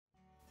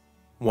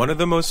One of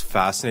the most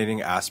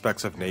fascinating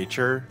aspects of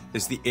nature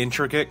is the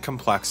intricate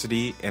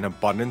complexity and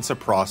abundance of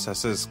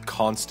processes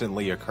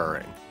constantly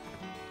occurring.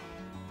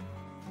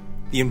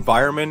 The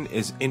environment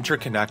is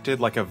interconnected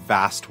like a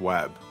vast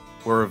web,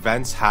 where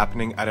events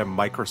happening at a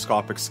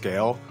microscopic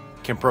scale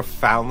can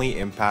profoundly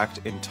impact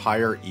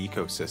entire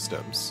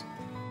ecosystems.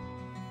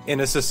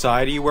 In a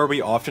society where we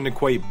often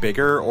equate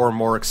bigger or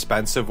more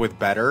expensive with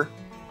better,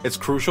 it's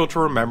crucial to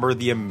remember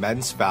the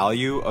immense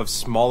value of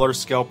smaller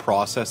scale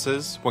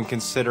processes when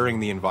considering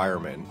the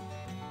environment.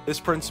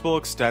 This principle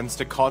extends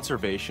to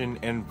conservation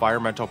and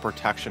environmental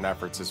protection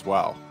efforts as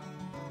well.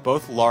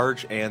 Both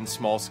large and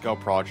small scale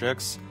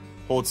projects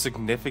hold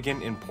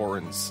significant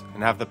importance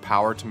and have the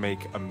power to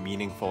make a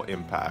meaningful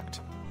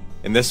impact.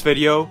 In this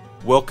video,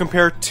 we'll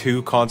compare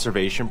two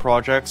conservation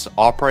projects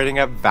operating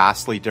at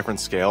vastly different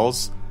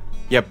scales,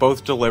 yet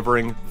both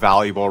delivering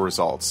valuable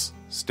results.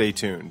 Stay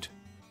tuned.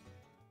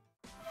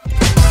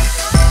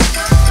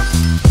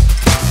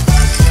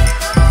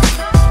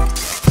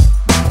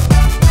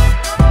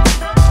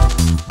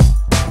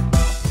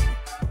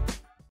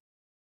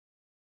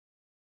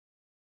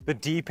 The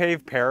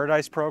Dpave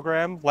Paradise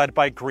program, led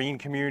by Green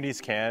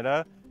Communities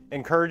Canada,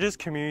 encourages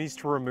communities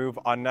to remove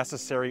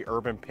unnecessary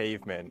urban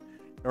pavement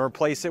and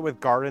replace it with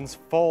gardens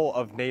full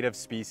of native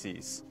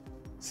species.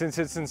 Since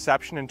its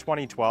inception in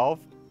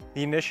 2012,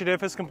 the initiative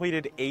has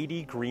completed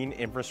 80 green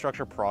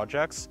infrastructure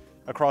projects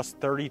across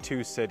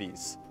 32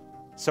 cities.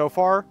 So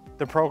far,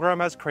 the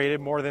program has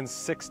created more than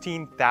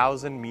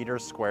 16,000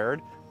 meters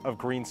squared of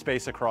green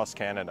space across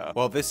Canada.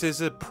 While this is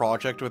a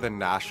project with a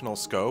national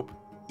scope,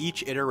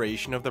 each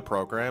iteration of the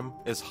program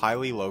is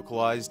highly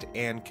localized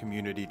and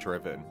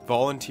community-driven.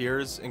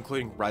 Volunteers,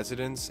 including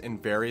residents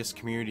and various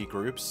community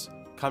groups,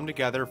 come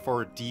together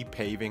for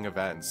depaving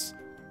events,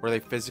 where they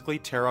physically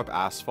tear up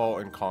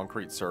asphalt and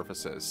concrete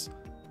surfaces.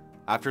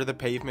 After the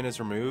pavement is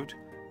removed,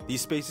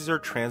 these spaces are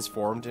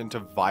transformed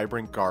into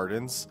vibrant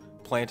gardens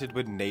planted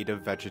with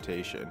native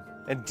vegetation.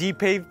 And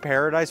Dpave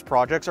Paradise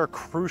projects are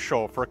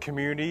crucial for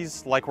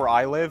communities like where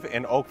I live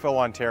in Oakville,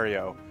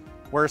 Ontario,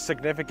 where a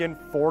significant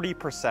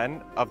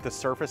 40% of the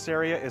surface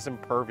area is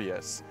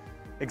impervious,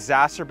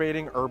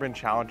 exacerbating urban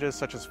challenges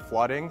such as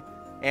flooding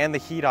and the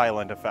heat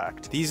island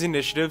effect. These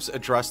initiatives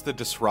address the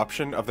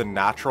disruption of the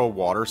natural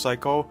water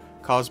cycle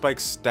caused by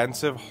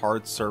extensive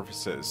hard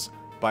surfaces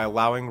by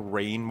allowing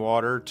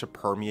rainwater to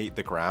permeate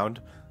the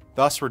ground,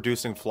 thus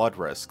reducing flood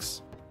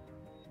risks.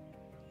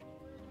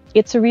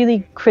 It's a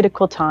really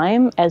critical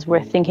time as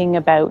we're thinking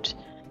about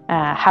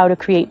how to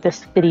create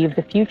this city of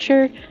the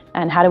future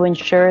and how to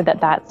ensure that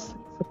that's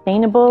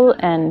sustainable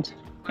and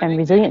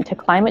resilient to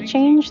climate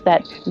change,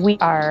 that we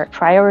are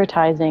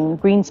prioritizing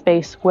green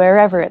space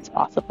wherever it's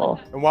possible.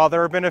 And while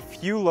there have been a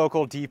few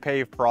local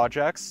Dpave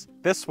projects,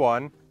 this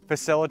one,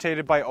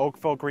 facilitated by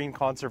Oakville Green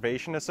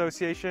Conservation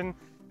Association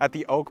at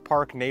the Oak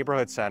Park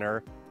Neighborhood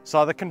Center,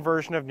 saw the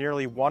conversion of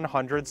nearly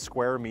 100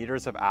 square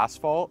meters of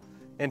asphalt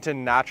into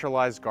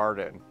naturalized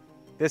garden.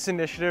 This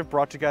initiative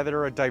brought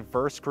together a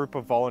diverse group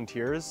of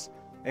volunteers,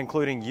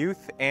 including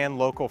youth and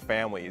local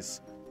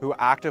families, who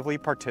actively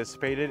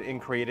participated in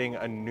creating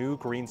a new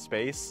green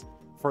space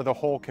for the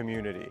whole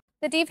community.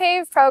 The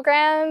Dpave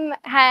program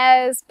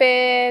has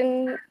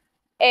been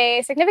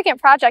a significant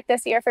project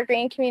this year for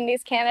Green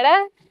Communities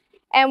Canada,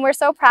 and we're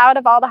so proud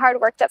of all the hard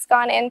work that's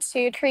gone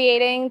into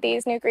creating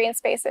these new green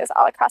spaces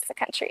all across the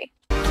country.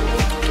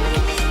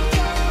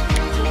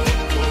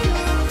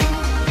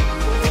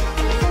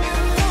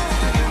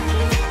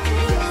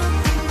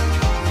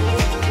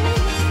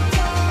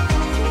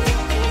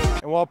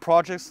 And while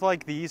projects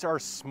like these are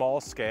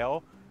small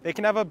scale, they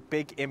can have a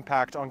big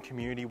impact on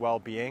community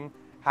well-being,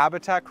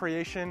 habitat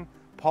creation,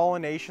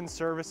 pollination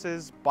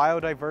services,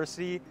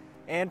 biodiversity,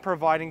 and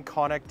providing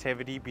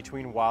connectivity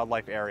between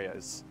wildlife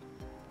areas.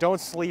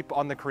 Don't sleep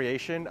on the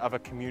creation of a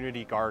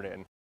community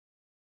garden.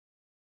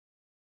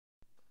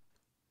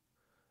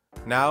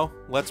 Now,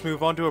 let's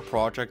move on to a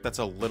project that's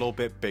a little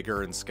bit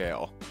bigger in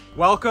scale.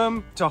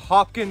 Welcome to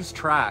Hopkins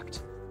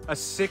Tract, a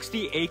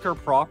 60-acre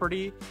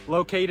property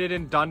located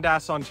in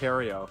Dundas,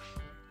 Ontario.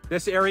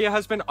 This area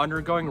has been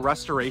undergoing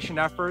restoration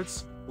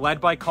efforts led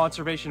by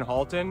Conservation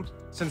Halton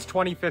since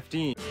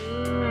 2015.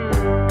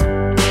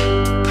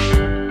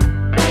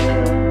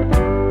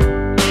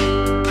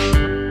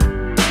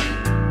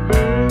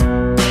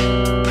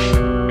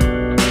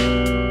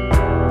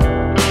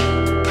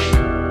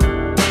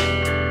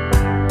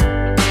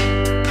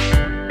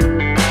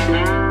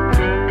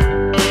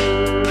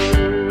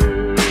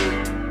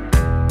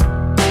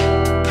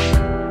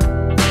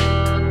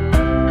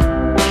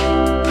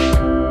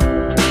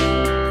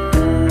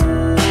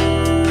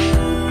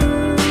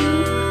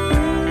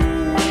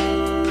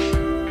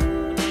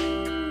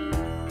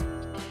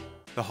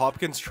 The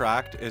Hopkins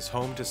Tract is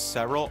home to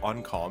several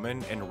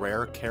uncommon and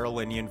rare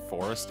Carolinian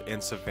forest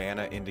and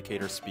savanna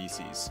indicator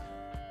species,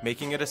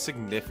 making it a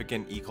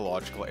significant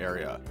ecological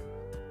area.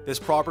 This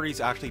property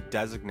is actually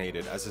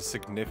designated as a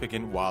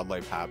significant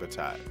wildlife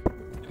habitat.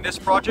 And this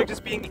project is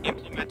being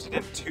implemented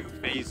in two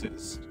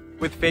phases,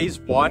 with phase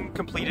 1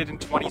 completed in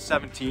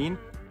 2017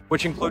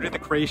 which included the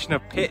creation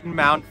of pit and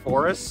mound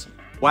forests,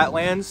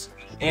 wetlands,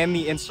 and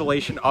the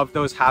installation of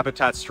those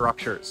habitat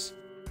structures.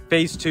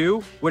 Phase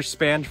 2, which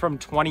spanned from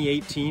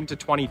 2018 to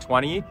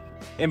 2020,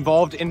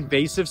 involved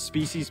invasive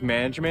species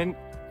management,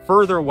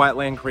 further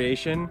wetland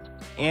creation,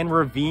 and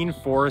ravine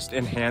forest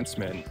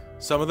enhancement.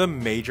 Some of the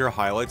major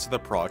highlights of the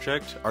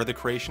project are the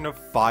creation of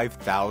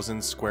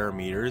 5,000 square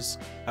meters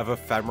of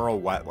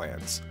ephemeral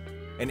wetlands,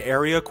 an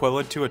area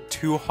equivalent to a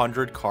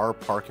 200-car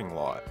parking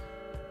lot.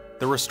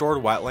 The restored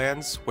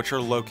wetlands, which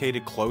are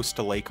located close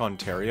to Lake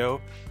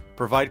Ontario,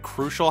 provide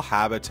crucial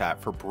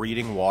habitat for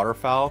breeding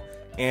waterfowl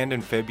and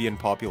amphibian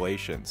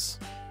populations.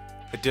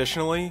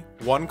 Additionally,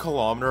 1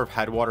 kilometer of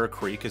Headwater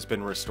Creek has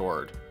been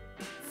restored.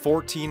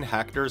 14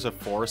 hectares of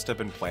forest have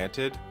been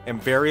planted,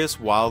 and various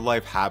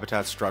wildlife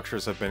habitat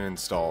structures have been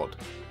installed.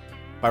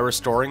 By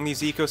restoring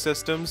these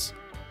ecosystems,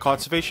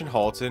 Conservation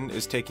Halton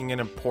is taking an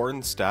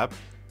important step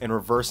in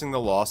reversing the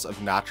loss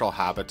of natural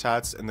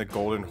habitats in the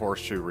Golden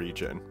Horseshoe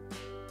region.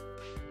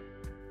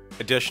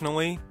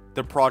 Additionally,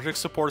 the project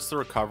supports the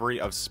recovery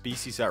of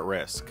species at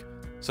risk,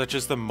 such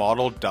as the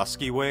mottled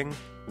dusky wing,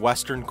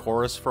 western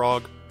chorus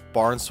frog,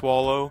 barn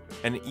swallow,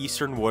 and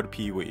eastern wood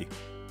pewee.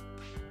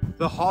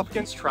 The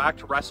Hopkins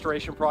Tract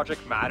Restoration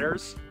Project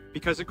matters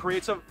because it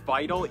creates a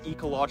vital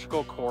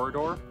ecological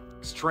corridor,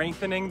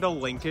 strengthening the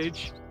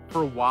linkage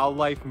for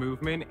wildlife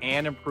movement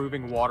and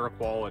improving water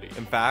quality.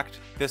 In fact,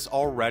 this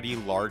already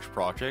large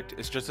project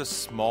is just a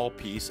small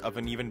piece of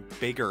an even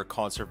bigger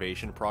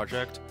conservation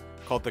project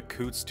called the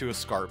Coots to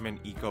Escarpment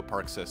Eco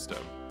Park System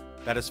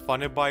that is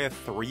funded by a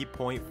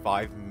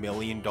 $3.5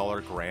 million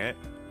grant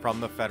from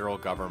the federal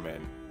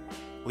government.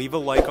 Leave a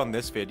like on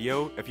this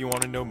video if you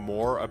want to know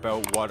more about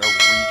what a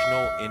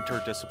regional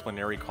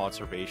interdisciplinary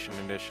conservation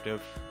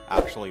initiative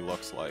actually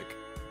looks like.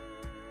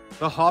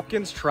 The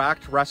Hopkins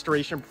Tract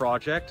Restoration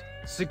Project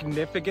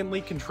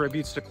significantly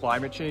contributes to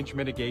climate change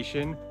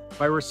mitigation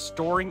by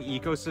restoring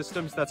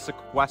ecosystems that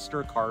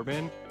sequester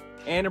carbon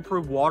and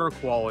improve water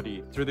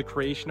quality through the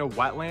creation of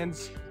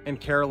wetlands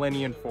and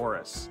Carolinian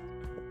forests.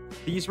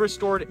 These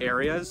restored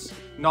areas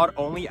not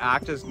only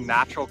act as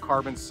natural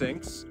carbon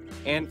sinks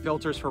and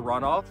filters for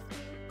runoff,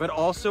 but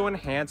also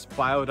enhance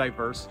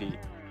biodiversity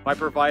by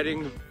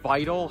providing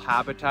vital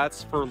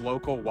habitats for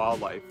local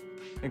wildlife,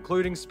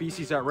 including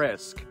species at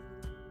risk.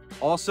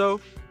 Also,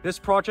 this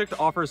project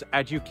offers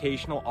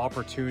educational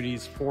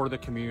opportunities for the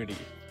community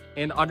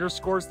and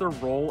underscores the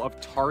role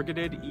of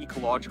targeted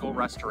ecological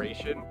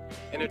restoration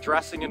in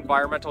addressing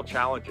environmental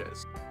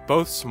challenges.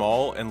 Both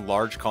small and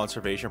large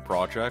conservation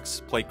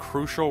projects play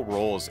crucial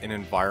roles in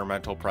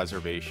environmental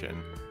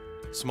preservation.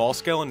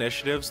 Small-scale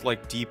initiatives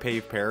like Deep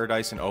Pave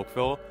Paradise in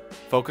Oakville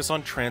focus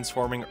on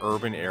transforming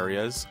urban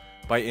areas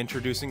by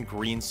introducing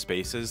green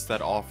spaces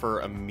that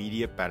offer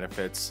immediate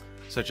benefits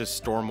such as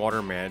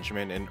stormwater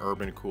management and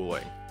urban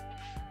cooling.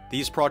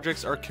 These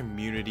projects are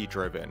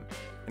community-driven,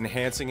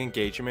 enhancing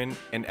engagement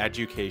and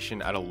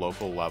education at a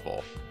local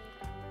level.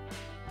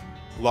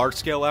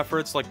 Large-scale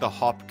efforts like the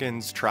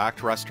Hopkins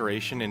Tract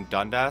Restoration in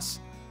Dundas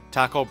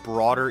tackle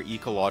broader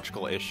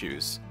ecological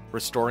issues,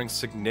 restoring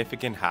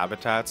significant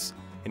habitats,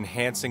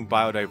 enhancing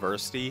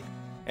biodiversity,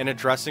 and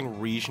addressing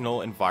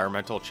regional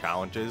environmental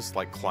challenges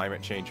like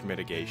climate change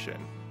mitigation.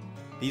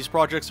 These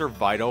projects are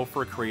vital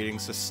for creating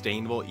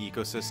sustainable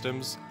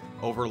ecosystems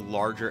over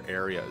larger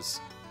areas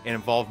and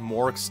involve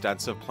more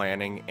extensive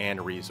planning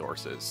and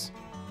resources.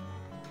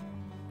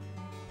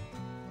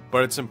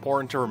 But it's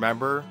important to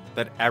remember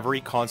that every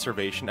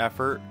conservation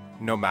effort,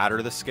 no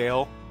matter the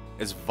scale,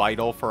 is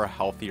vital for a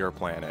healthier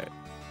planet.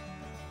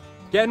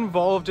 Get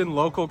involved in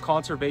local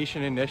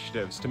conservation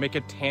initiatives to make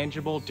a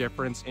tangible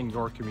difference in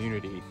your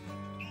community.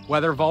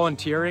 Whether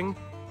volunteering,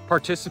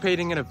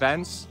 participating in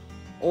events,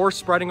 or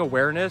spreading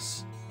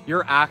awareness,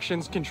 your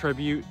actions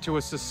contribute to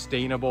a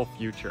sustainable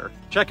future.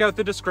 Check out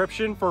the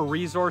description for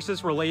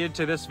resources related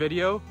to this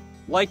video,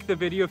 like the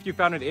video if you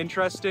found it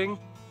interesting,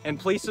 and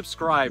please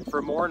subscribe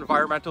for more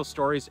environmental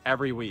stories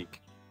every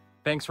week.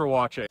 Thanks for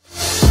watching.